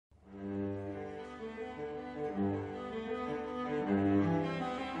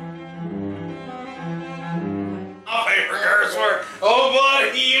curse word. Oh,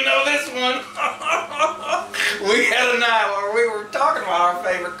 buddy, you know this one. We had a night where we were talking about our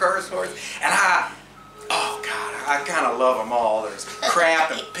favorite curse words, and oh God, I kind of love them all. There's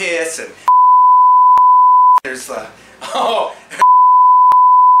crap and piss and there's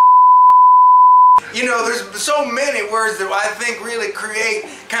you know, there's so many words that I think really create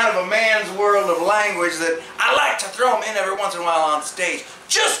kind of a man's world of language that I like to throw them in every once in a while on stage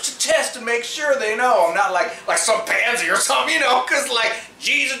just to test and make sure they know I'm not like some pansy or something, you know, because like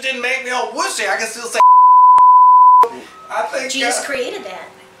Jesus didn't make me all wussy. I can still say I think Jesus created that.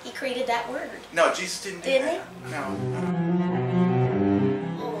 He created that word. No, Jesus didn't do that. He? No.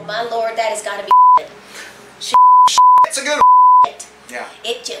 Oh, my Lord, that has got to be It's a good Yeah.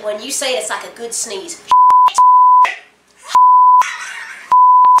 When you say it, it's like a good sneeze.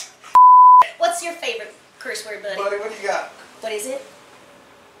 What's your favorite curse word, buddy? Buddy, what do you got? What is it?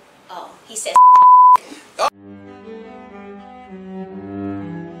 Oh, he said Oh.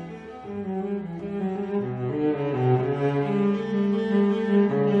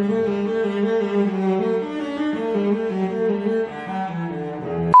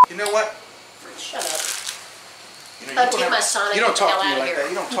 You know what? Shut up. You know, I'll take my Sonic you don't talk to the me hell out like of that. here.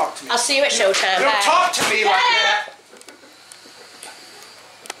 You don't talk to me. I'll see you at showtime. You don't Bye. talk to me like that.